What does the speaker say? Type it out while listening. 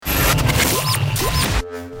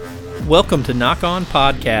Welcome to Nock On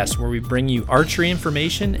Podcast, where we bring you archery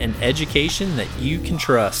information and education that you can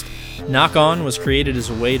trust. Nock On was created as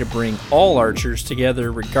a way to bring all archers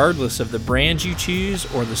together regardless of the brand you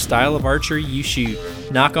choose or the style of archery you shoot.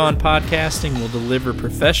 Nock On Podcasting will deliver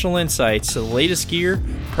professional insights to the latest gear,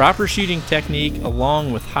 proper shooting technique,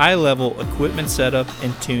 along with high-level equipment setup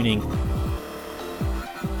and tuning.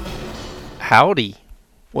 Howdy.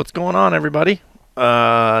 What's going on, everybody?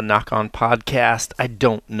 Nock On Podcast. I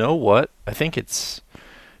don't know what. I think it's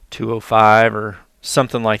 205 or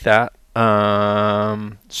something like that.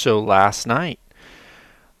 So last night,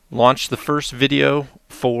 launched the first video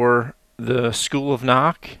for the School of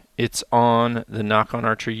Nock. It's on the Nock On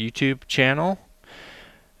Archery YouTube channel.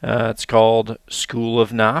 It's called School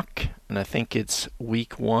of Nock, and I think it's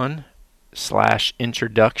week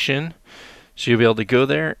 1/introduction. So you'll be able to go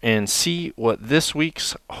there and see what this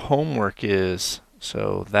week's homework is.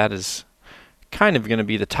 So that is kind of going to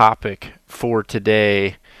be the topic for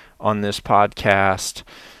today on this podcast.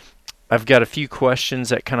 I've got a few questions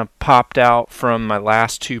that kind of popped out from my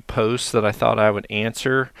last two posts that I thought I would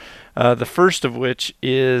answer. The first of which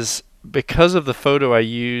is because of the photo I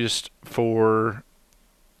used for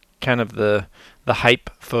kind of the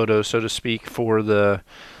hype photo, so to speak, for this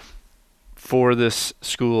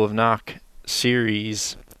School of Nock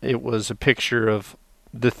series. It was a picture of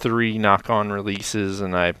the 3 Nock On releases,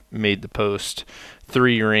 and I made the post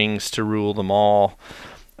 3 rings to rule them all.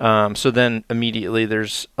 So then immediately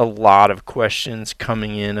there's a lot of questions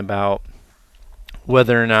coming in about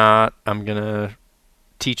whether or not I'm going to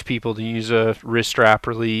teach people to use a wrist strap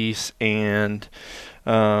release, and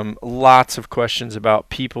lots of questions about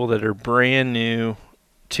people that are brand new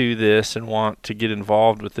to this and want to get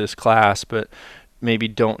involved with this class, but maybe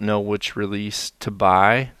don't know which release to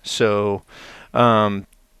buy. So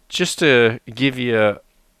just to give you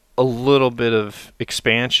a little bit of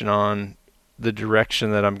expansion on the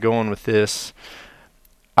direction that I'm going with this,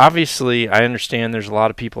 obviously I understand there's a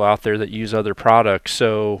lot of people out there that use other products,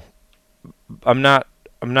 so I'm not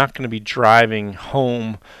going to be driving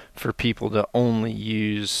home for people to only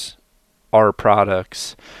use our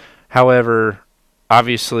products. However,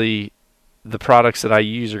 obviously the products that I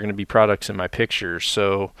use are going to be products in my pictures,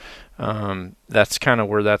 so that's kind of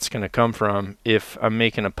where that's going to come from. If I'm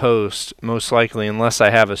making a post, most likely, unless I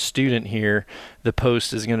have a student here, the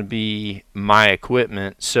post is going to be my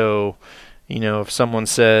equipment. So, if someone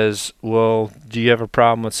says, well, do you have a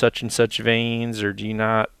problem with such and such vanes, or do you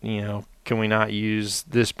not, can we not use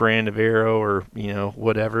this brand of arrow, or,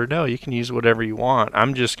 whatever? No, you can use whatever you want.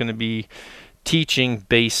 I'm just going to be teaching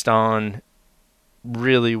based on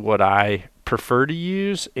really what I prefer to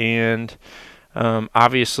use, and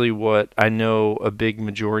obviously what I know a big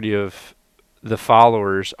majority of the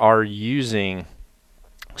followers are using.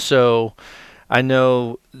 So I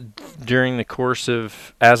know during the course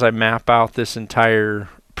of, as I map out this entire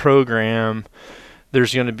program,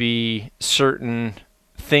 there's going to be certain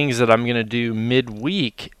things that I'm going to do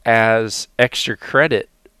midweek as extra credit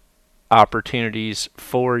opportunities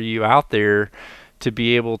for you out there to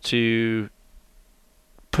be able to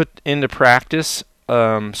put into practice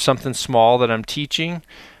something small that I'm teaching.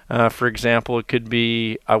 For example, it could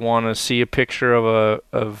be I want to see a picture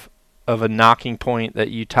of a nocking point that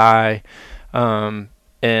you tie, and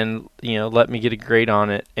let me get a grade on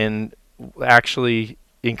it, and actually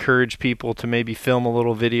encourage people to maybe film a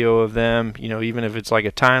little video of them, even if it's like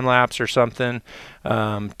a time lapse or something,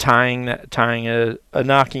 tying a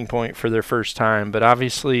nocking point for their first time. But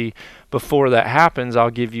obviously before that happens,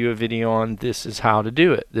 I'll give you a video on this is how to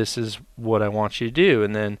do it. This is what I want you to do,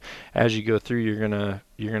 and then as you go through, you're gonna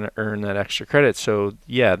earn that extra credit. So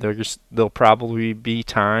yeah, there'll probably be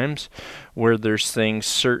times where there's things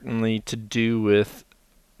certainly to do with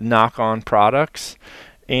Nock On products,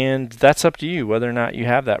 and that's up to you whether or not you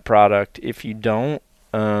have that product. If you don't,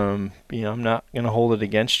 I'm not going to hold it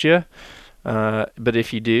against you. But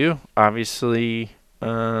if you do, obviously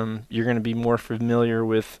you're going to be more familiar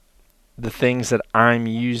with the things that I'm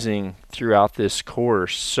using throughout this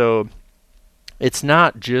course. So it's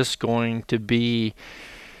not just going to be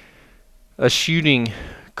a shooting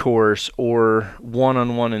course or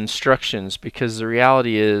one-on-one instructions, because the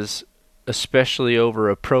reality is, especially over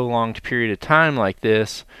a prolonged period of time like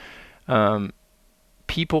this,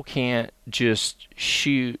 people can't just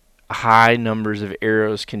shoot high numbers of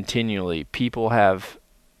arrows continually. People have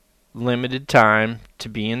limited time to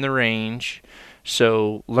be in the range,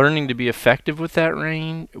 so learning to be effective with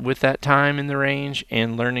that time in the range,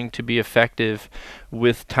 and learning to be effective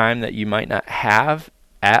with time that you might not have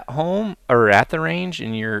at home or at the range,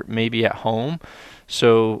 and you're maybe at home.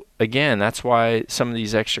 So again, that's why some of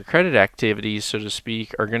these extra credit activities, so to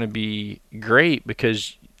speak, are going to be great,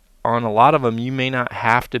 because on a lot of them you may not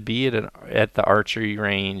have to be at the archery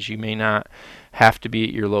range. You may not have to be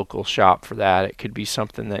at your local shop for that. It could be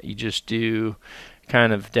something that you just do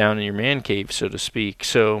kind of down in your man cave, so to speak.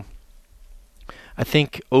 So I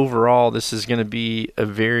think overall this is going to be a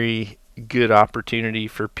very good opportunity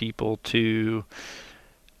for people to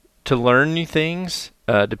learn new things,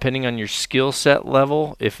 depending on your skill set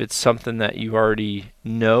level. If it's something that you already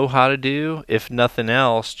know how to do, if nothing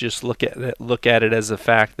else, just look at it as a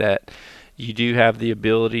fact that you do have the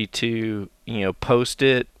ability to, post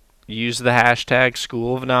it, use the hashtag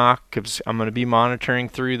School of Nock, because I'm going to be monitoring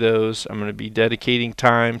through those. I'm going to be dedicating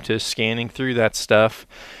time to scanning through that stuff,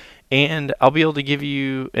 and I'll be able to give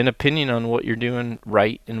you an opinion on what you're doing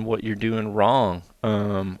right and what you're doing wrong,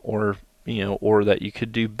 or that you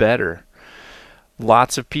could do better.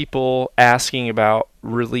 Lots of people asking about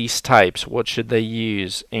release types. What should they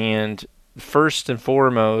use? And first and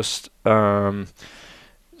foremost, silverbacks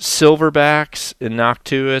and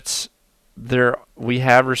Noctuits. We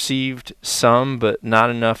have received some, but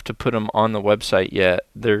not enough to put them on the website yet.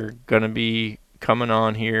 They're going to be coming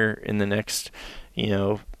on here in the next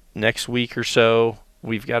week or so.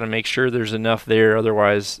 We've got to make sure there's enough there,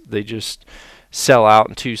 otherwise they just sell out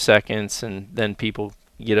in 2 seconds, and then people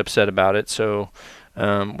get upset about it. So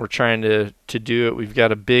we're trying to do it. We've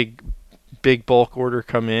got a big bulk order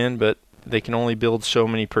come in, but they can only build so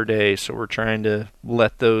many per day, so we're trying to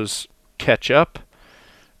let those catch up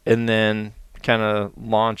and then kind of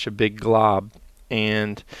launch a big glob.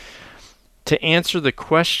 And to answer the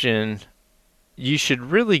question, you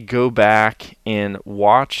should really go back and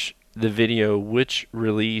watch the video, which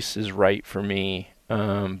release is right for me,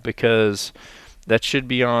 because that should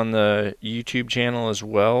be on the YouTube channel as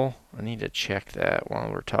well. I need to check that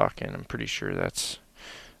while we're talking. I'm pretty sure that's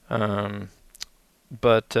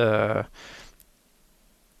but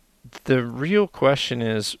the real question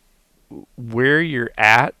is where you're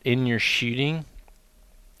at in your shooting,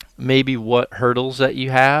 maybe what hurdles that you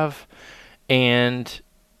have, and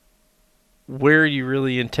where you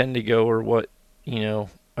really intend to go, or what,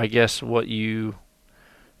 I guess what you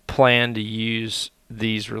plan to use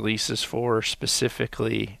these releases for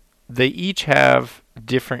specifically. They each have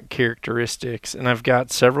different characteristics, and I've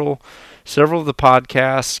got several of the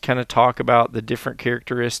podcasts kind of talk about the different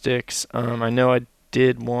characteristics. I know I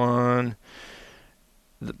did one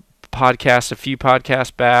podcast a few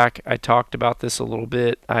podcasts back. I talked about this a little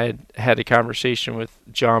bit. I had a conversation with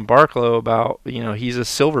John Barklow about, he's a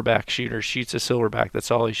silverback shooter, shoots a silverback. That's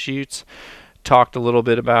all he shoots. Talked a little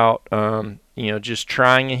bit about, just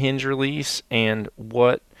trying a hinge release and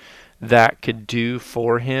what that could do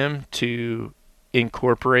for him to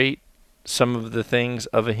incorporate some of the things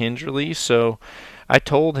of a hinge release. So I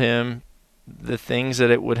told him the things that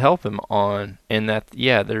it would help him on, and that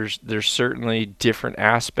there's certainly different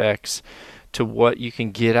aspects to what you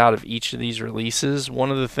can get out of each of these releases.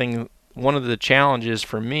 One of the challenges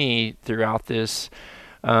for me throughout this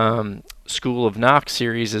School of Nock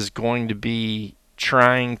series is going to be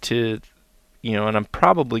trying to, and I'm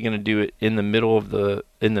probably going to do it in the middle of the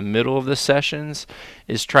sessions,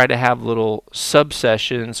 is try to have little sub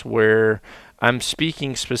sessions where I'm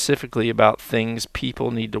speaking specifically about things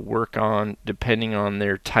people need to work on depending on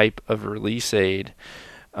their type of release aid.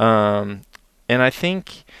 And I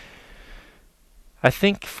think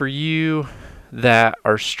for you that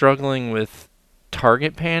are struggling with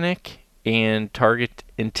target panic and target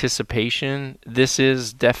anticipation, this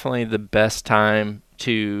is definitely the best time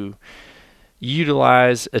to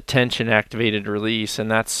utilize attention activated release,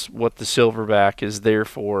 and that's what the silverback is there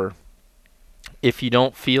for. If you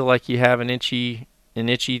don't feel like you have an itchy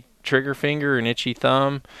trigger finger, an itchy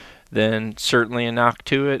thumb, then certainly a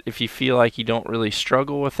Noctuit. If you feel like you don't really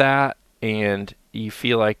struggle with that and you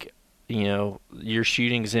feel like your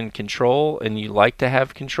shooting's in control and you like to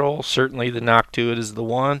have control, certainly the Noctuit is the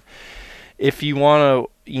one. If you want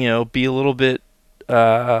to be a little bit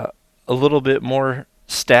more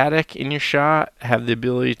static in your shot, have the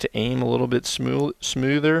ability to aim a little bit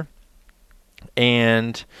smoother,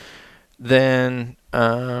 and then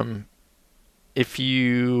if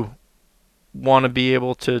you want to be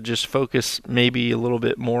able to just focus maybe a little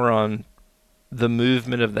bit more on the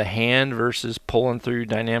movement of the hand versus pulling through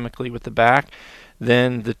dynamically with the back,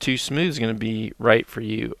 then the Too Smooth is going to be right for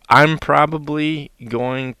you. I'm probably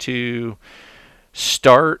going to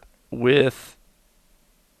start with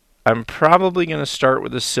a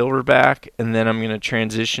silverback, and then I'm going to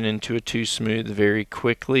transition into a Too Smooth very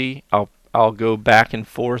quickly. I'll go back and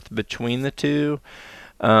forth between the two.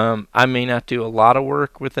 I may not do a lot of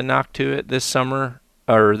work with the Noctuit this summer.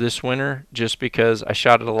 or this winter, just because I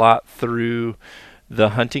shot it a lot through the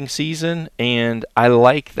hunting season, and I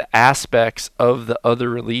like the aspects of the other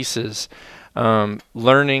releases.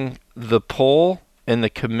 Learning the pull and the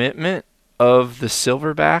commitment of the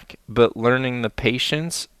silverback, but learning the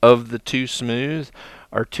patience of the two smooth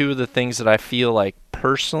are two of the things that I feel like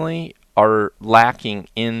personally are lacking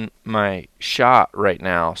in my shot right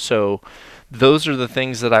now. So those are the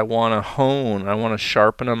things that I want to hone. I want to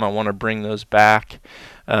sharpen them. I want to bring those back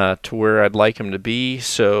to where I'd like them to be.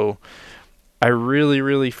 So I really,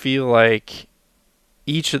 really feel like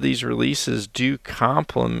each of these releases do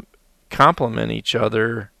complement each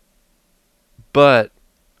other, but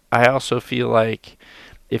I also feel like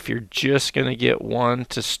if you're just going to get one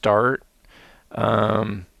to start,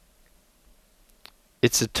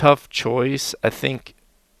 it's a tough choice. I think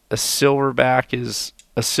a silverback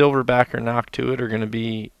or Noctuid are going to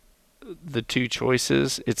be the two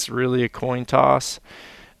choices. It's really a coin toss.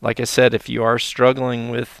 Like I said, if you are struggling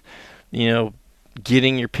with,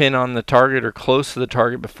 getting your pin on the target or close to the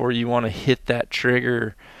target before you want to hit that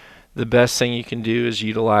trigger, the best thing you can do is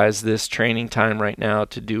utilize this training time right now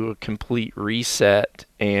to do a complete reset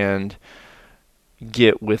and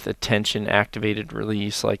get with a tension activated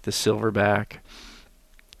release like the silverback.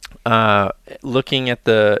 Looking at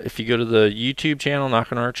if you go to the YouTube channel,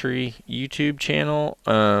 Nock On Archery YouTube channel,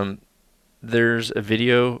 there's a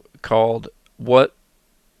video called What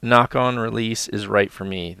Nock On Release is Right for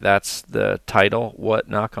Me. That's the title, What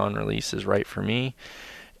Nock On Release is Right for Me.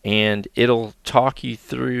 And it'll talk you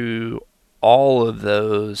through all of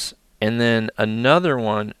those. And then another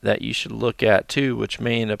one that you should look at too, which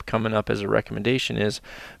may end up coming up as a recommendation, is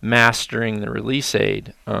Mastering the Release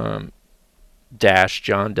Aid, John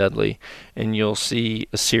Dudley. And you'll see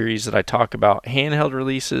a series that I talk about handheld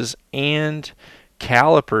releases and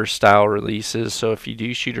caliper style releases. So if you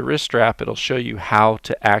do shoot a wrist strap, it'll show you how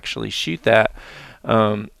to actually shoot that,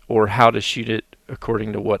 or how to shoot it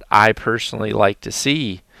according to what I personally like to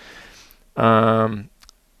see.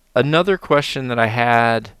 Another question that I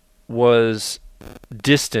had was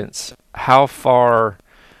distance. How far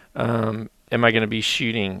am I going to be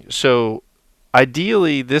shooting? So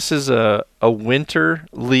ideally, this is a winter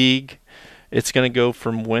league. It's going to go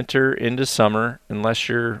from winter into summer, unless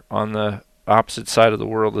you're on the opposite side of the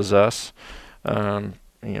world as us.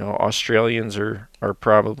 Australians are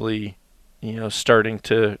probably starting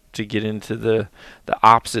to get into the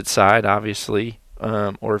opposite side, obviously,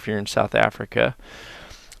 or if you're in South Africa.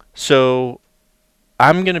 So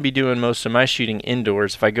I'm going to be doing most of my shooting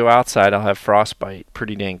indoors. If I go outside, I'll have frostbite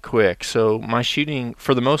pretty dang quick. So my shooting,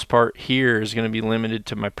 for the most part, here is going to be limited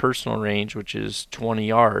to my personal range, which is 20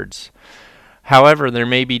 yards. However, there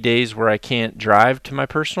may be days where I can't drive to my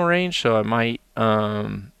personal range, so I might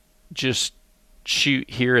just shoot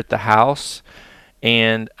here at the house.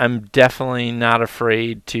 And I'm definitely not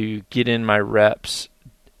afraid to get in my reps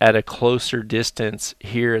at a closer distance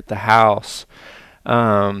here at the house,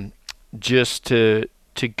 just to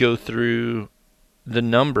go through the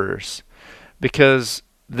numbers. Because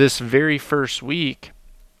this very first week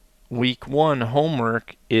 1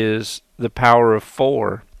 homework is the power of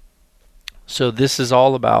 4. So this is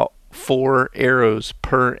all about 4 arrows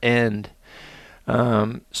per end.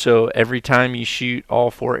 So every time you shoot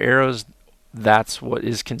all 4 arrows, that's what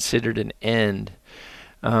is considered an end.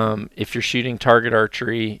 If you're shooting target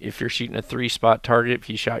archery, if you're shooting a 3-spot target, if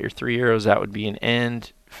you shot your 3 arrows, that would be an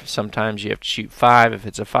end. Sometimes you have to shoot 5. If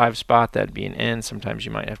it's a 5-spot, that'd be an end. Sometimes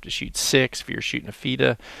you might have to shoot 6 if you're shooting a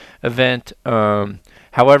FIDA event.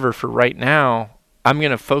 However, for right now, I'm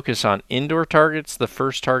going to focus on indoor targets. The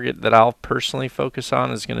first target that I'll personally focus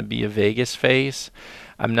on is going to be a Vegas face.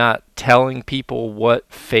 I'm not telling people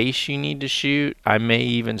what face you need to shoot. I may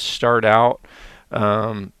even start out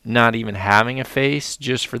not even having a face,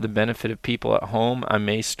 just for the benefit of people at home. I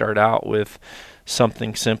may start out with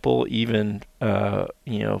something simple, even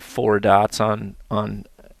 4 dots on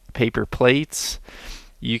paper plates.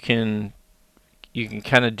 You can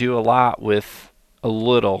kind of do a lot with a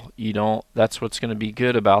little. That's what's going to be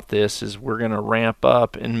good about this, is we're going to ramp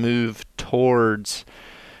up and move towards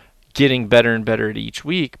getting better and better at each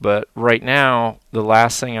week. But right now, the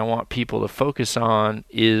last thing I want people to focus on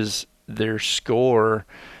is their score,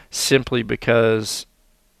 simply because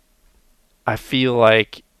I feel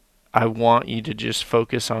like I want you to just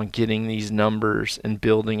focus on getting these numbers and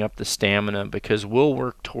building up the stamina, because we'll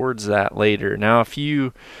work towards that later. Now, if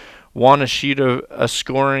you want to shoot a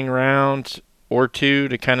scoring round or two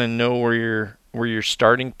to kind of know where your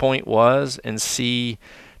starting point was, and see,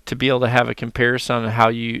 to be able to have a comparison on how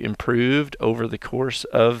you improved over the course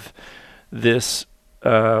of this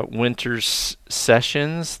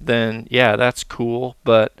sessions, then yeah, that's cool.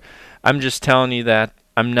 But I'm just telling you that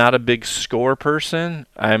I'm not a big score person.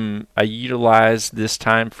 I utilize this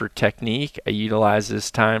time for technique. I utilize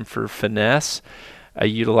this time for finesse. I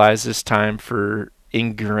utilize this time for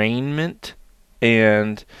ingrainment.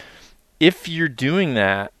 And if you're doing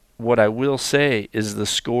that, what I will say is the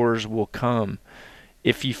scores will come.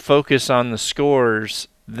 If you focus on the scores,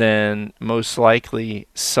 then most likely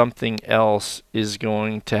something else is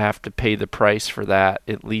going to have to pay the price for that,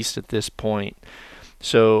 at least at this point.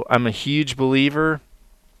 So I'm a huge believer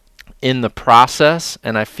in the process,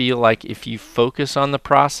 and I feel like if you focus on the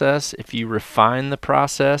process, if you refine the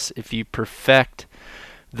process, if you perfect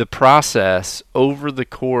the process over the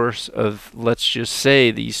course of, let's just say,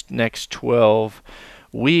 these next 12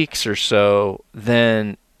 weeks or so,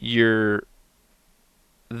 then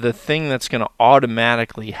the thing that's going to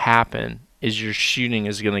automatically happen is your shooting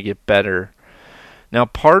is going to get better. Now,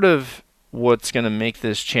 part of what's going to make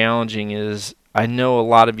this challenging is I know a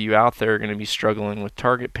lot of you out there are going to be struggling with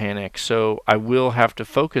target panic, so I will have to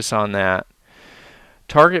focus on that.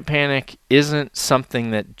 Target panic isn't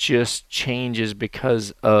something that just changes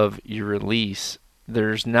because of your release.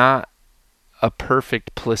 There's not a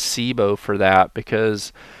perfect placebo for that,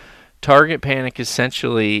 because target panic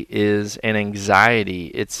essentially is an anxiety.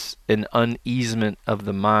 It's an uneasement of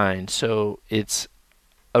the mind. So it's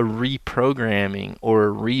a reprogramming or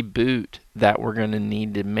a reboot that we're going to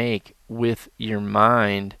need to make with your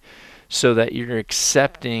mind so that you're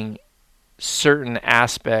accepting certain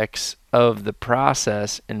aspects of the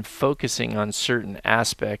process and focusing on certain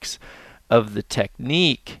aspects of the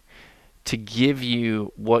technique to give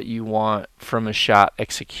you what you want from a shot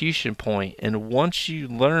execution point. And once you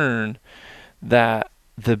learn that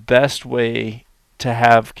the best way to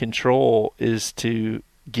have control is to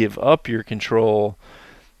give up your control,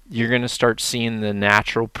 you're going to start seeing the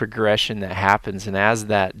natural progression that happens. And as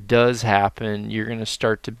that does happen, you're going to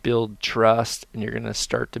start to build trust, and you're going to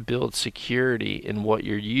start to build security in what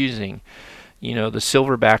you're using. You know, the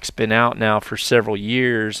Silverback's been out now for several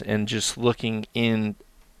years, and just looking in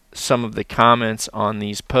some of the comments on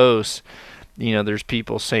these posts, you know, there's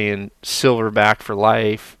people saying Silverback for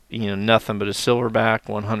life, you know, nothing but a Silverback,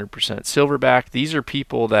 100% Silverback. These are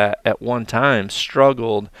people that at one time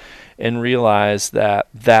struggled and realized that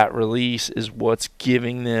that release is what's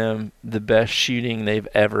giving them the best shooting they've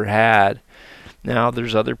ever had. Now,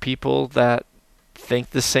 there's other people that think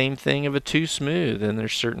the same thing of a Too Smooth, and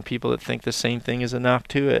there's certain people that think the same thing as a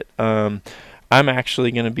Noctuit. I'm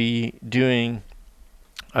actually going to be doing,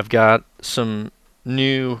 I've got some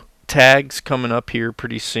new tags coming up here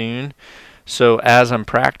pretty soon. So as I'm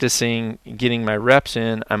practicing getting my reps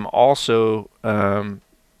in, I'm also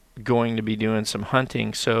going to be doing some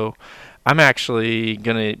hunting. So I'm actually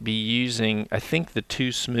going to be using, I think, the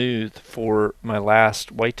Too Smooth for my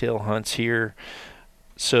last whitetail hunts here.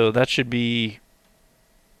 So that should be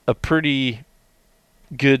a pretty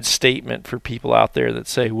good statement for people out there that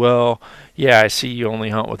say, well, yeah, I see you only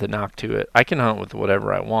hunt with a Noctuit. I can hunt with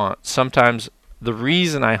whatever I want. Sometimes the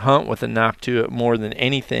reason I hunt with a Noctuit more than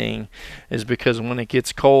anything is because when it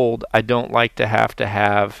gets cold, I don't like to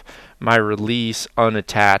have my release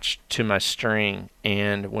unattached to my string.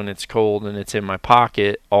 And when it's cold and it's in my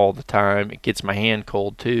pocket all the time, it gets my hand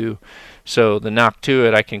cold too. So the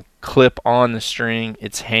Noctuit, I can clip on the string.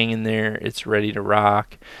 It's hanging there. It's ready to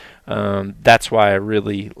rock. That's why I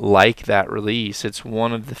really like that release. It's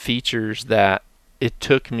one of the features that it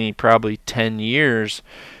took me probably 10 years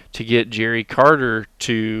to get Jerry Carter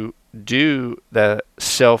to do the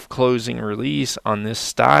self-closing release on this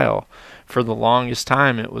style. For the longest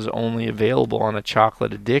time, it was only available on a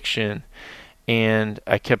Chocolate Addiction, and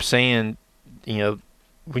I kept saying, you know,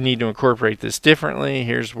 we need to incorporate this differently.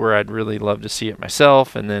 Here's where I'd really love to see it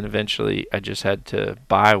myself. And then eventually I just had to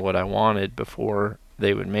buy what I wanted before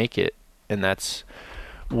they would make it. And that's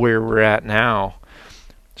where we're at now.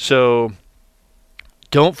 So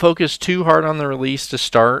don't focus too hard on the release to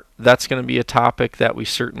start. That's going to be a topic that we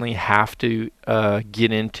certainly have to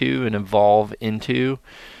get into and evolve into.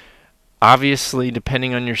 Obviously,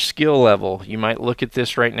 depending on your skill level, you might look at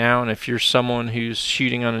this right now, and if you're someone who's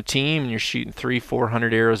shooting on a team and you're shooting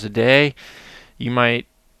 300-400 arrows a day, you might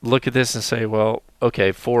look at this and say, well,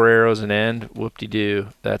 okay, 4 arrows an end, whoop-de-doo,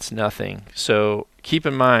 that's nothing. So keep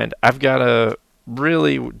in mind, I've got to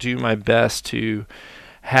really do my best to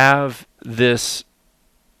have this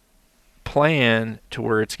plan to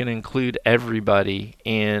where it's going to include everybody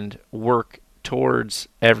and work towards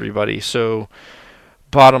everybody. So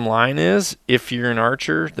bottom line is, if you're an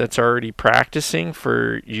archer that's already practicing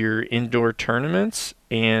for your indoor tournaments,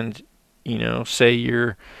 and you know, say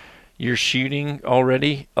you're you're shooting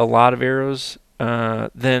already a lot of arrows,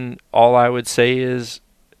 then all I would say is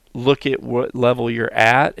look at what level you're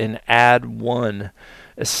at and add one.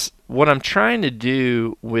 What I'm trying to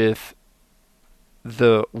do with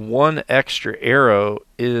the one extra arrow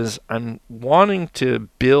is I'm wanting to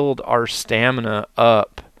build our stamina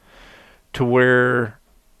up to where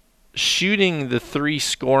shooting the 3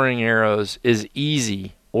 scoring arrows is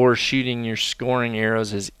easy, or shooting your scoring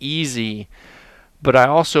arrows is easy, but I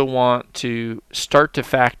also want to start to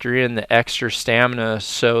factor in the extra stamina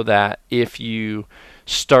so that if you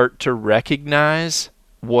start to recognize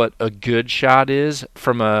what a good shot is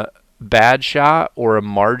from a bad shot or a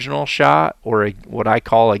marginal shot or what I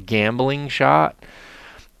call a gambling shot,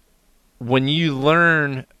 when you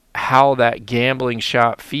learn how that gambling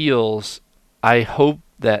shot feels, I hope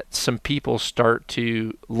that some people start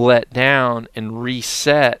to let down and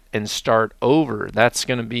reset and start over. That's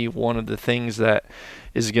going to be one of the things that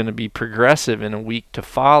is going to be progressive in a week to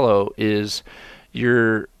follow, is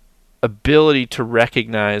your ability to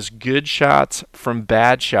recognize good shots from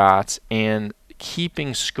bad shots and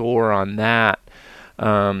keeping score on that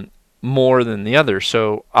more than the other.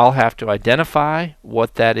 So I'll have to identify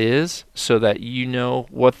what that is so that you know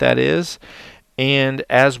what that is. And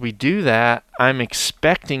as we do that, I'm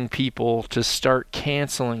expecting people to start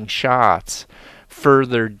canceling shots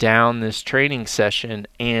further down this training session.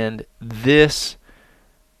 And this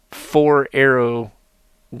 4 arrow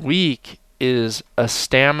week is a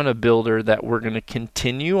stamina builder that we're going to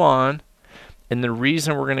continue on. And the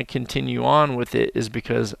reason we're going to continue on with it is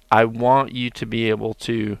because I want you to be able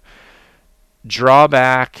to draw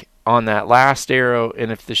back on that last arrow,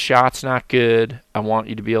 and if the shot's not good, I want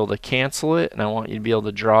you to be able to cancel it, and I want you to be able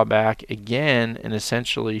to draw back again and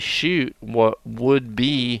essentially shoot what would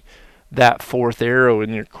be that 4th arrow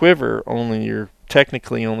in your quiver, only you're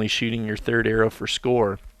technically only shooting your 3rd arrow for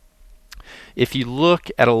score. If you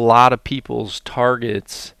look at a lot of people's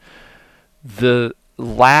targets, the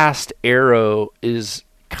last arrow is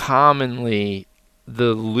commonly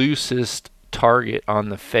the loosest target on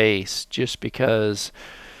the face, just because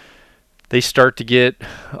they start to get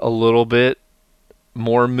a little bit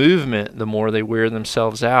more movement the more they wear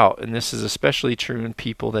themselves out. And this is especially true in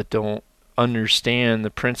people that don't understand the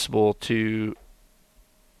principle to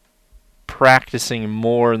practicing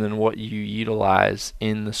more than what you utilize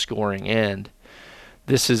in the scoring end.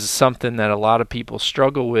 This is something that a lot of people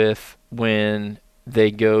struggle with when they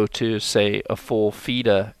go to, say, a full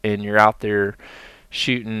FITA, and you're out there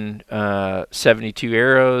shooting 72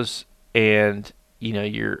 arrows, and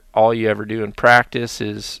you're all you ever do in practice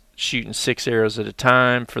is shooting 6 arrows at a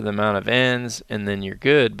time for the amount of ends, and then you're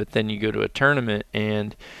good. But then you go to a tournament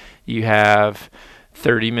and you have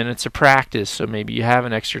 30 minutes of practice, so maybe you have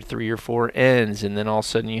an extra 3 or 4 ends, and then all of a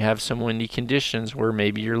sudden you have some windy conditions where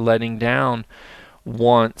maybe you're letting down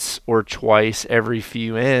once or twice every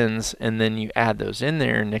few ends, and then you add those in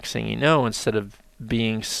there, and next thing you know, instead of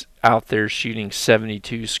being out there shooting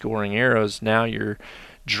 72 scoring arrows, now you're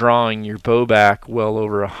drawing your bow back well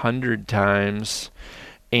over 100 times,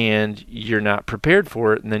 and you're not prepared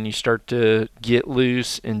for it, and then you start to get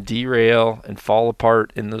loose and derail and fall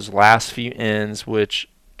apart in those last few ends, which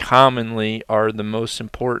commonly are the most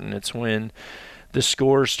important. It's when the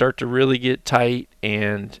scores start to really get tight,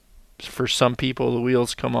 and for some people the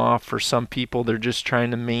wheels come off. For some people, they're just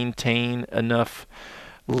trying to maintain enough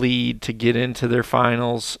lead to get into their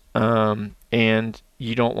finals, and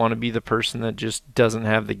you don't want to be the person that just doesn't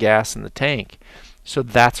have the gas in the tank. So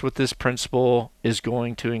that's what this principle is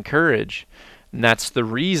going to encourage, and that's the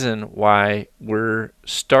reason why we're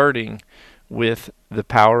starting with the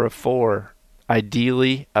power of 4.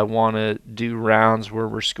 Ideally, I want to do rounds where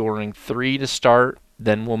we're scoring 3 to start,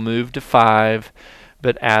 then we'll move to 5,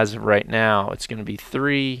 but as of right now, it's going to be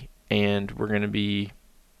 3, and we're going to be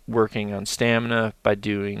working on stamina by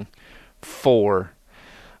doing 4.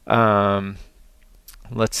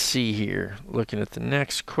 Let's see here. Looking at the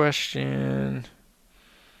next question.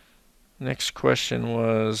 Next question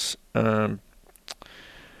was, do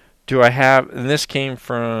I have, and this came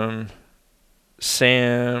from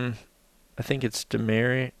Sam, I think it's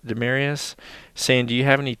Demarius, saying, do you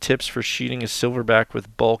have any tips for shooting a silverback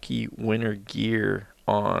with bulky winter gear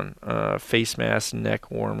on, face masks,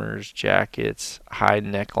 neck warmers, jackets, high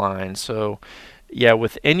neckline? So yeah,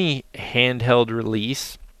 with any handheld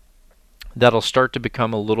release, that'll start to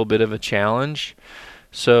become a little bit of a challenge.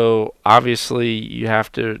 So obviously you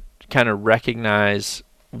have to kind of recognize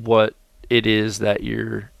what it is that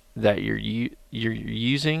you're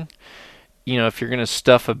using. If you're going to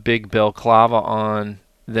stuff a big balaclava on,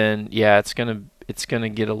 then yeah, it's going to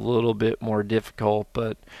get a little bit more difficult.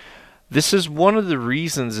 But This is one of the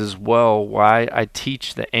reasons as well why I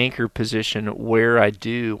teach the anchor position where I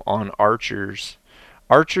do on archers.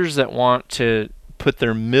 Archers that want to put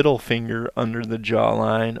their middle finger under the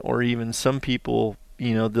jawline, or even some people,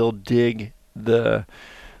 they'll dig their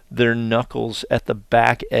knuckles at the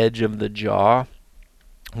back edge of the jaw.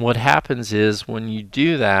 What happens is when you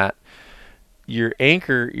do that, your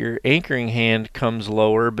anchoring hand comes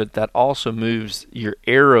lower, but that also moves your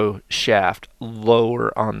arrow shaft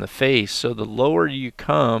lower on the face. So the lower you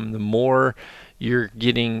come, the more you're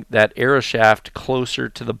getting that arrow shaft closer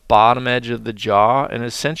to the bottom edge of the jaw and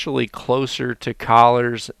essentially closer to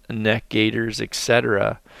collars, neck gaiters,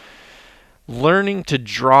 etc. Learning to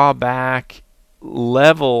draw back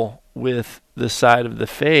level with the side of the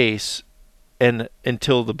face and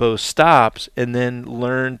until the bow stops, and then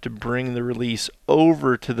learn to bring the release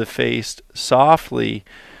over to the face softly.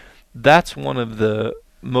 That's one of the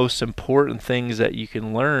most important things that you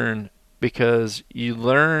can learn, because you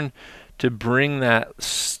learn to bring that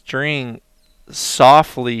string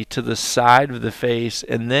softly to the side of the face,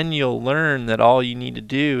 and then you'll learn that all you need to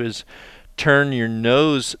do is turn your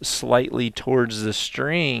nose slightly towards the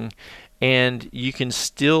string, and you can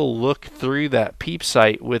still look through that peep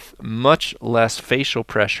sight with much less facial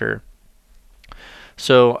pressure.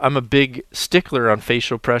 So I'm a big stickler on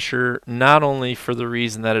facial pressure, not only for the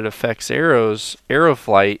reason that it affects arrow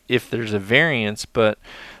flight if there's a variance, but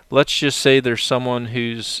let's just say there's someone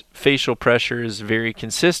whose facial pressure is very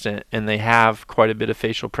consistent and they have quite a bit of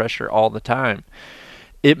facial pressure all the time.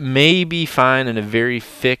 It may be fine in a very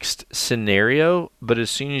fixed scenario, but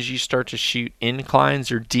as soon as you start to shoot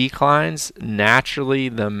inclines or declines, naturally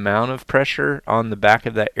the amount of pressure on the back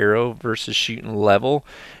of that arrow versus shooting level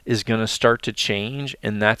is going to start to change,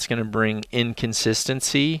 and that's going to bring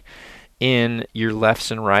inconsistency in your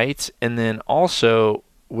lefts and rights. And then also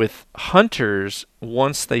with hunters,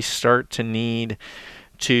 once they start to need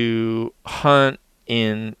to hunt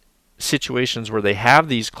in situations where they have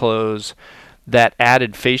these clothes, that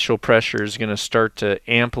added facial pressure is going to start to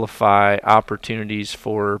amplify opportunities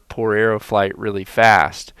for poor arrow flight really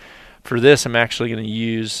fast. For this, I'm actually going to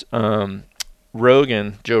use Joe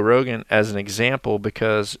Rogan, as an example,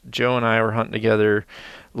 because Joe and I were hunting together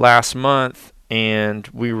last month, and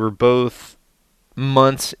we were both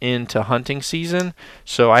months into hunting season,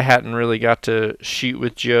 so I hadn't really got to shoot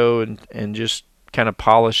with Joe and just kind of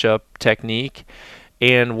polish up technique.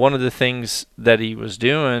 And one of the things that he was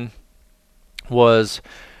doing was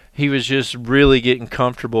he was just really getting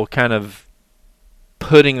comfortable kind of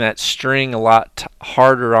putting that string a lot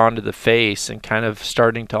harder onto the face and kind of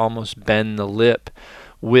starting to almost bend the lip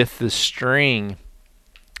with the string.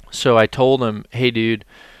 So I told him, hey dude,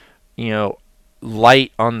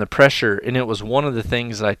 light on the pressure. And it was one of the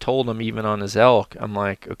things that I told him even on his elk. I'm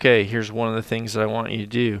like, okay, here's one of the things that I want you to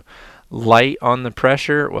do. Light on the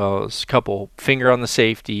pressure. Well, it's a couple. Finger on the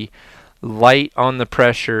safety. Light on the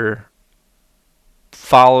pressure.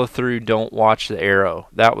 Follow through, don't watch the arrow.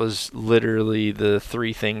 That was literally the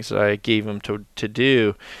three things that I gave him to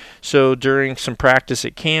do. So during some practice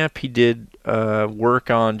at camp, he did work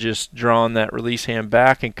on just drawing that release hand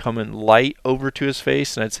back and coming light over to his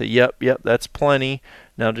face, and I'd say, yep, that's plenty.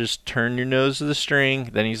 Now just turn your nose to the string.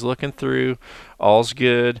 Then he's looking through, all's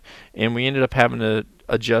good. And we ended up having to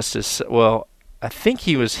adjust his, well, I think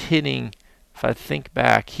he was hitting, if I think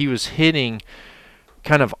back, he was hitting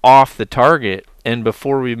kind of off the target. And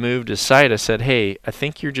before we moved his sight, I said, hey, I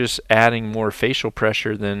think you're just adding more facial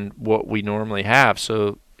pressure than what we normally have.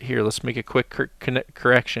 So here, let's make a quick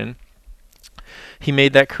correction. He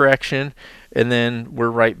made that correction, and then we're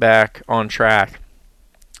right back on track,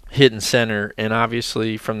 hitting center. And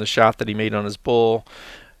obviously from the shot that he made on his bull,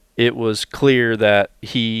 it was clear that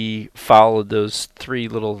he followed those three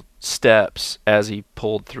little steps as he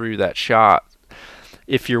pulled through that shot.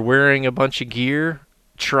 If you're wearing a bunch of gear,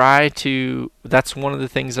 that's one of the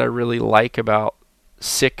things I really like about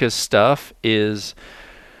Sitka's stuff is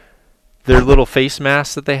their little face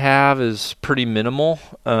mask that they have is pretty minimal.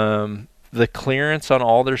 The clearance on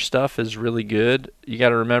all their stuff is really good. You got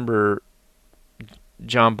to remember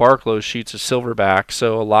John Barklow shoots a silverback,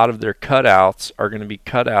 so a lot of their cutouts are going to be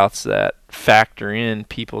cutouts that factor in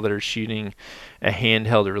people that are shooting a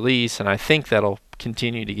handheld release, and I think that'll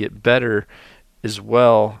continue to get better as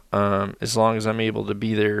well, as long as I'm able to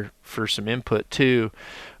be there for some input too.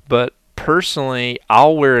 But personally,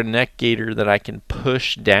 I'll wear a neck gaiter that I can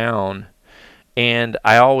push down, and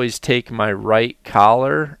I always take my right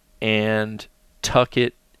collar and tuck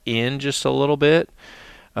it in just a little bit,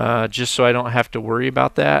 just so I don't have to worry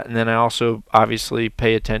about that. And then I also obviously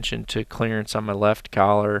pay attention to clearance on my left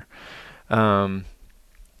collar.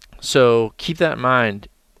 So keep that in mind.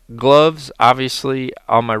 Gloves, obviously,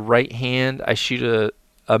 on my right hand, I shoot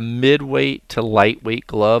a mid-weight to lightweight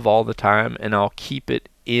glove all the time, and I'll keep it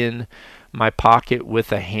in my pocket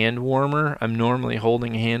with a hand warmer. I'm normally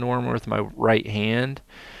holding a hand warmer with my right hand.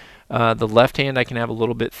 The left hand I can have a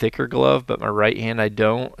little bit thicker glove, but my right hand I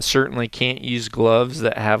don't. Certainly can't use gloves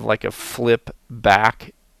that have like a flip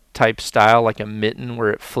back type style, like a mitten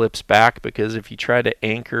where it flips back, because if you try to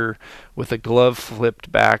anchor with a glove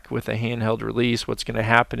flipped back with a handheld release, what's going to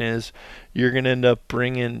happen is you're going to end up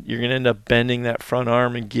bending that front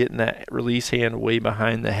arm and getting that release hand way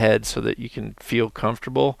behind the head so that you can feel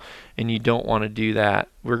comfortable, and you don't want to do that.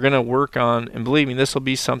 We're going to work on, and believe me, this will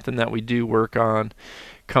be something that we do work on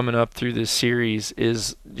coming up through this series,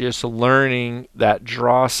 is just learning that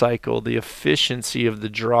draw cycle, the efficiency of the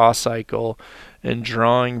draw cycle, and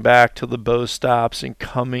drawing back till the bow stops and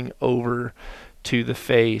coming over to the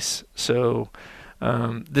face. So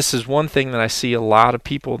this is one thing that I see a lot of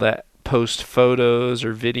people that post photos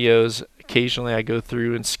or videos. Occasionally I go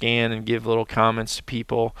through and scan and give little comments to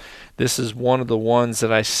people. This is one of the ones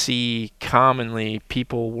that I see commonly,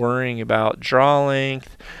 people worrying about draw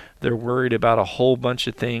length. They're worried about a whole bunch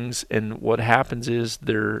of things, and what happens is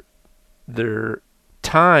their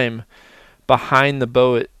time behind the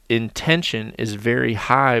bow intention is very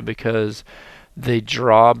high because they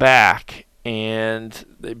draw back and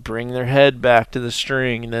they bring their head back to the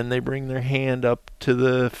string, and then they bring their hand up to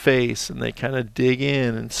the face, and they kind of dig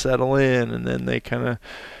in and settle in, and then they kind of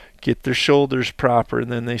get their shoulders proper,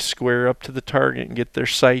 and then they square up to the target and get their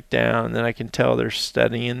sight down, and then I can tell they're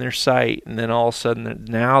studying their sight, and then all of a sudden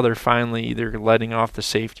now they're finally either letting off the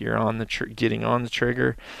safety or on the getting on the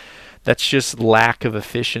trigger. That's just lack of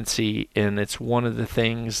efficiency, and it's one of the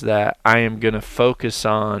things that I am going to focus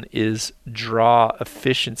on is draw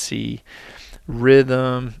efficiency,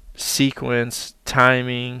 rhythm, sequence,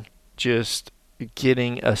 timing, just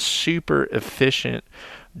getting a super efficient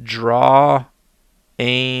draw,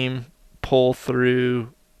 aim, pull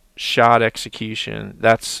through, shot execution.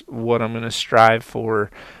 That's what I'm going to strive for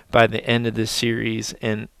by the end of this series.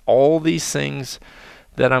 And all these things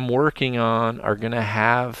that I'm working on are going to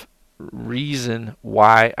have reason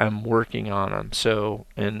why I'm working on them. So,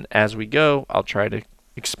 and as we go, I'll try to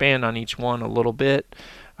expand on each one a little bit.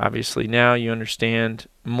 Obviously now you understand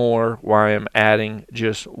more why I'm adding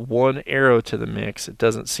just one arrow to the mix. It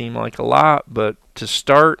doesn't seem like a lot, but to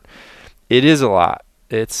start, it is a lot.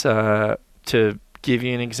 It's to give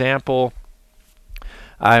you an example,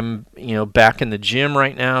 I'm back in the gym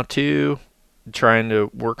right now too, trying to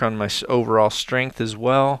work on my overall strength as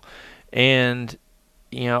well. And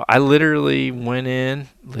I literally went in,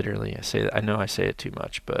 I know I say it too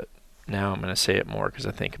much, but now I'm going to say it more because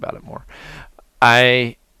I think about it more.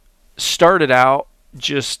 I started out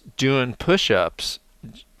just doing push-ups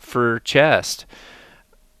for chest.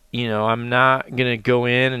 I'm not going to go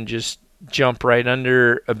in and just jump right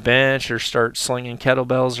under a bench or start slinging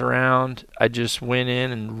kettlebells around. I just went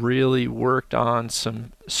in and really worked on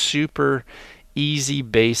some super easy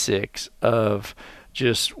basics of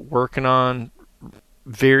just working on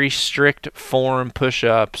very strict form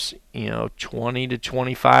push-ups, 20 to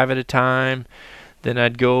 25 at a time. Then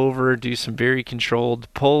I'd go over, do some very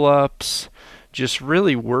controlled pull-ups, just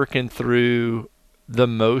really working through the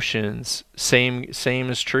motions. Same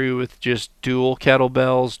is true with just dual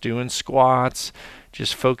kettlebells, doing squats,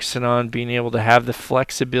 just focusing on being able to have the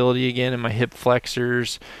flexibility again in my hip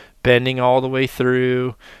flexors, bending all the way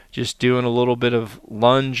through, just doing a little bit of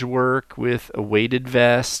lunge work with a weighted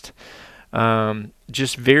vest.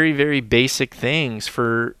 Just very, very basic things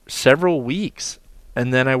for several weeks.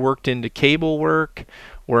 And then I worked into cable work,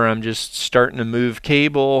 where I'm just starting to move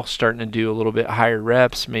cable, starting to do a little bit higher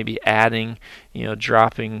reps, maybe adding,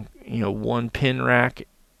 dropping, one pin rack.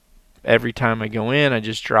 Every time I go in, I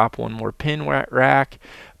just drop one more pin rack.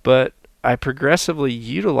 But I progressively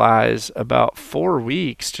utilize about 4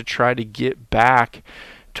 weeks to try to get back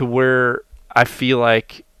to where I feel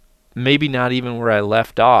like maybe not even where I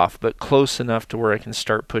left off, but close enough to where I can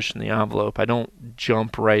start pushing the envelope. I don't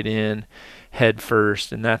jump right in head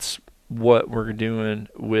first, and that's what we're doing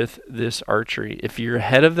with this archery. If you're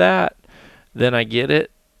ahead of that, then I get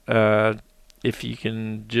it. If you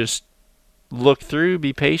can just look through,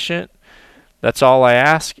 be patient, that's all I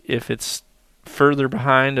ask. If it's further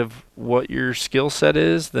behind of what your skill set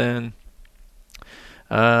is, then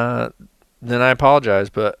I apologize,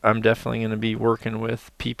 but I'm definitely going to be working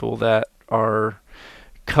with people that are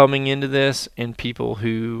coming into this and people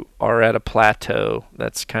who are at a plateau.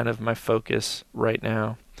 That's kind of my focus right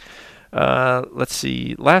now. Let's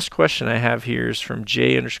see. Last question I have here is from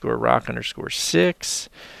J_rock_6.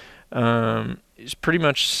 He's pretty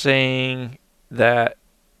much saying that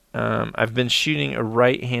I've been shooting a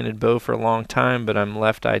right-handed bow for a long time, but I'm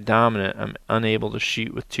left-eye dominant. I'm unable to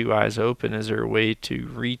shoot with two eyes open. Is there a way to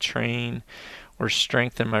retrain or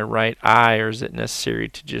strengthen my right eye, or is it necessary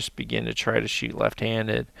to just begin to try to shoot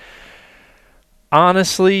left-handed?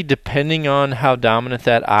 Honestly, depending on how dominant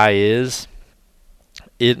that eye is,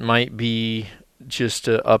 it might be just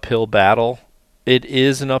an uphill battle. It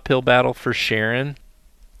is an uphill battle for Sharon.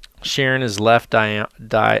 Sharon is left eye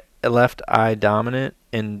dominant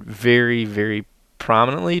and very, very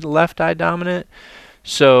prominently left eye dominant.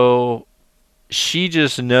 So she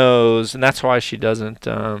just knows, and that's why she doesn't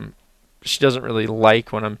really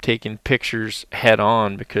like when I'm taking pictures head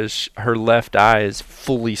on, because her left eye is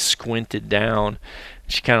fully squinted down.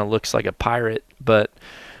 She kind of looks like a pirate, but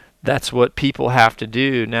that's what people have to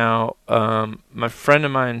do. Now, my friend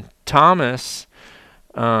of mine, Thomas,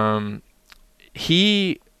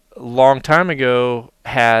 he long time ago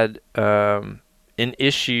had an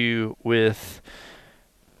issue with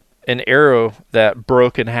an arrow that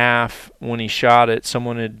broke in half when he shot it.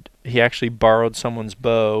 He actually borrowed someone's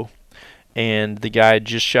bow, and the guy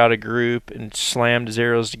just shot a group and slammed his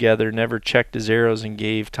arrows together, never checked his arrows, and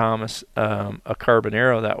gave Thomas a carbon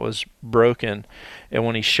arrow that was broken. And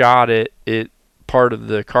when he shot it, part of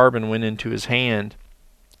the carbon went into his hand.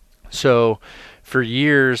 So for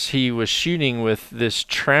years he was shooting with this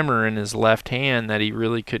tremor in his left hand that he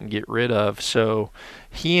really couldn't get rid of. So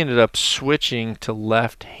he ended up switching to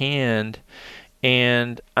left hand,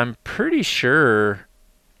 and I'm pretty sure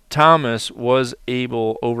Thomas was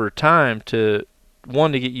able over time to,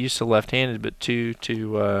 one, to get used to left-handed, but two,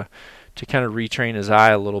 to kind of retrain his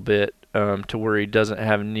eye a little bit, to where he doesn't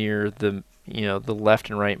have near the the left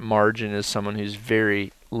and right margin as someone who's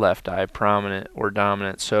very left eye prominent or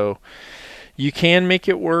dominant. So you can make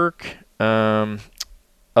it work.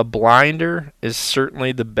 A blinder is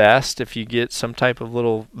certainly the best if you get some type of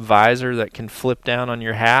little visor that can flip down on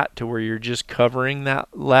your hat to where you're just covering that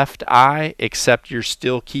left eye, except you're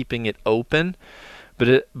still keeping it open.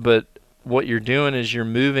 But what you're doing is you're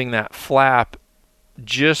moving that flap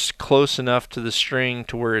just close enough to the string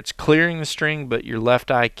to where it's clearing the string, but your left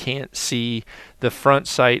eye can't see the front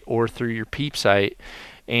sight or through your peep sight,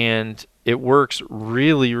 and it works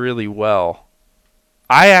really, really well.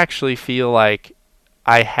 I actually feel like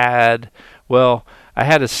I had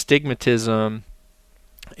astigmatism,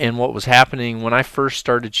 and what was happening when I first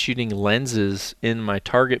started shooting lenses in my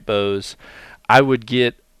target bows, I would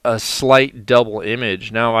get a slight double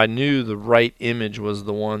image. Now, I knew the right image was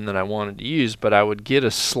the one that I wanted to use, but I would get a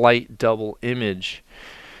slight double image.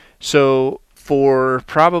 So for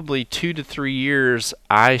probably 2 to 3 years,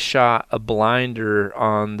 I shot a blinder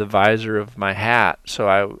on the visor of my hat.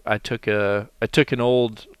 So I took an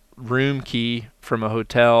old room key from a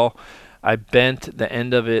hotel. I bent the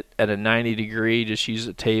end of it at a 90 degree, just used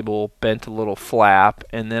a table, bent a little flap,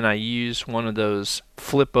 and then I used one of those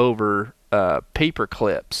flip over paper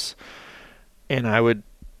clips, and I would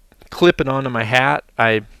clip it onto my hat.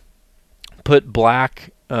 I put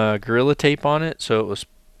black Gorilla Tape on it, so it was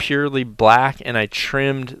purely black, and I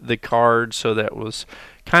trimmed the card so that it was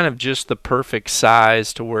kind of just the perfect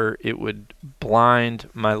size to where it would blind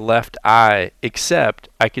my left eye, except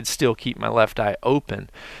I could still keep my left eye open.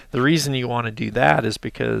 The reason you want to do that is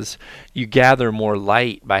because you gather more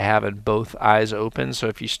light by having both eyes open. So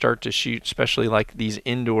if you start to shoot, especially like these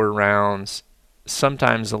indoor rounds,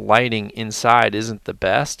 sometimes the lighting inside isn't the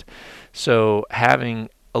best. So having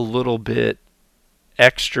a little bit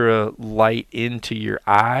extra light into your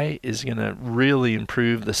eye is going to really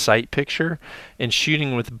improve the sight picture, and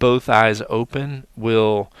shooting with both eyes open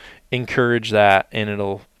will encourage that, and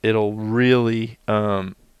it'll really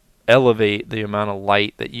elevate the amount of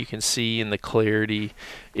light that you can see and the clarity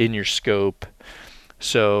in your scope.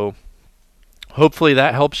 So hopefully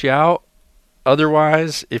that helps you out.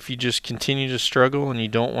 Otherwise, if you just continue to struggle and you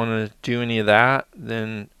don't want to do any of that,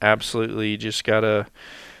 then absolutely you just gotta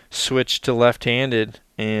switch to left-handed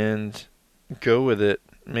and go with it,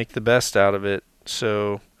 make the best out of it.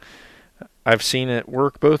 So I've seen it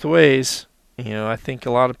work both ways. I think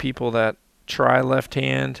a lot of people that try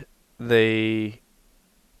left-hand, they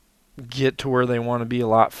get to where they want to be a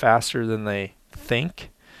lot faster than they think.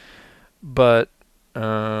 But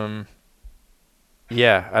yeah,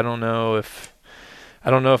 I don't know if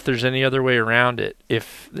there's any other way around it.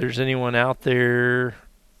 If there's anyone out there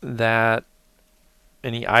that,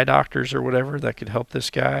 any eye doctors or whatever, that could help this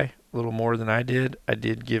guy a little more than I did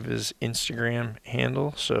give his Instagram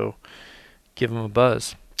handle, so give him a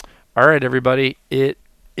buzz. All right, everybody, it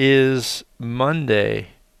is Monday,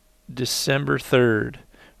 December 3rd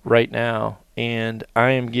right now, and I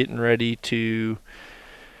am getting ready to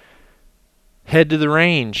head to the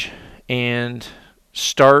range and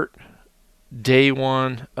start day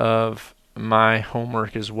one of my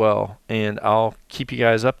homework as well. And I'll keep you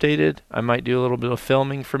guys updated. I might do a little bit of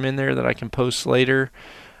filming from in there that I can post later.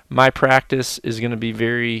 My practice is going to be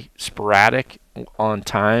very sporadic on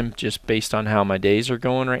time, just based on how my days are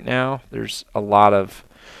going right now. There's a lot of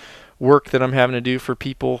work that I'm having to do for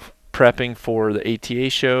people, prepping for the ATA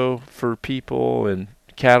show for people and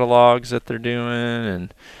catalogs that they're doing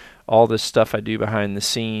and all this stuff I do behind the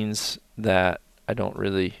scenes that I don't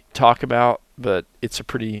really talk about, but it's a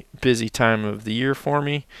pretty busy time of the year for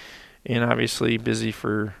me, and obviously busy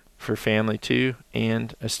for family too,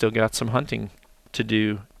 and I still got some hunting to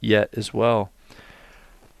do yet as well.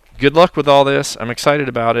 Good luck with all this. I'm excited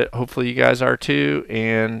about it. Hopefully you guys are too,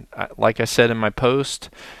 and like I said in my post,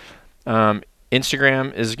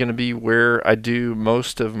 Instagram is going to be where I do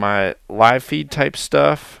most of my live feed type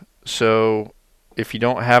stuff. So if you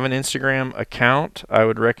don't have an Instagram account, I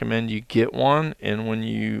would recommend you get one. And when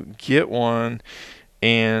you get one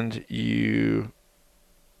and you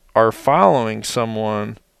are following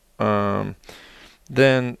someone,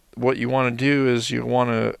 then what you want to do is you want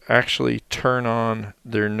to actually turn on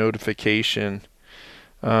their notification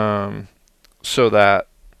so that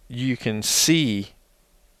you can see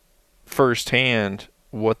firsthand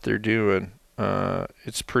what they're doing.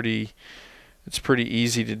 It's pretty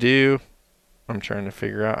easy to do. I'm trying to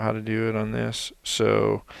figure out how to do it on this.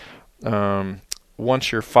 So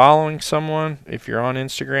once you're following someone, if you're on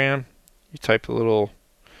Instagram, you type the little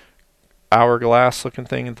hourglass looking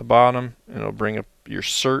thing at the bottom, and it'll bring up your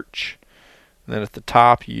search. And then at the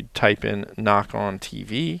top, you type in Nock On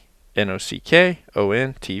TV,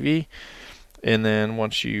 Nockon TV. And then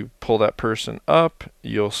once you pull that person up,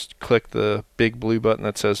 you'll click the big blue button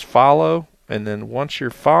that says follow. And then once you're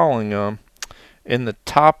following them, in the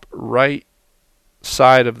top right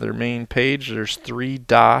side of their main page, there's 3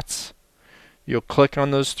 dots. You'll click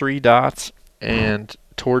on those 3 dots, and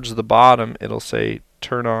towards the bottom, it'll say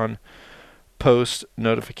turn on post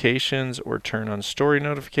notifications or turn on story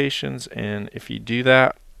notifications. And if you do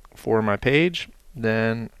that for my page,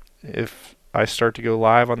 then if I start to go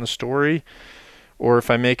live on the story, or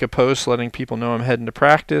if I make a post letting people know I'm heading to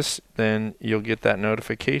practice, then you'll get that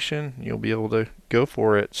notification. You'll be able to go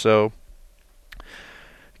for it. So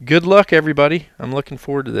good luck, everybody. I'm looking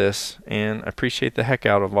forward to this, and I appreciate the heck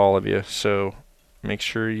out of all of you. So make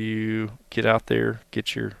sure you get out there,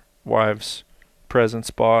 get your wives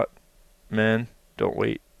presents bought. Men, don't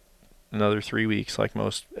wait another 3 weeks like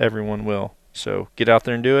most everyone will. So get out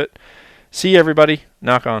there and do it. See you, everybody.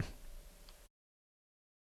 Nock On.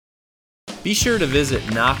 Be sure to visit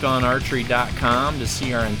nockonarchery.com to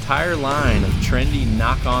see our entire line of trendy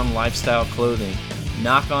Nock On lifestyle clothing.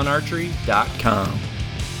 nockonarchery.com.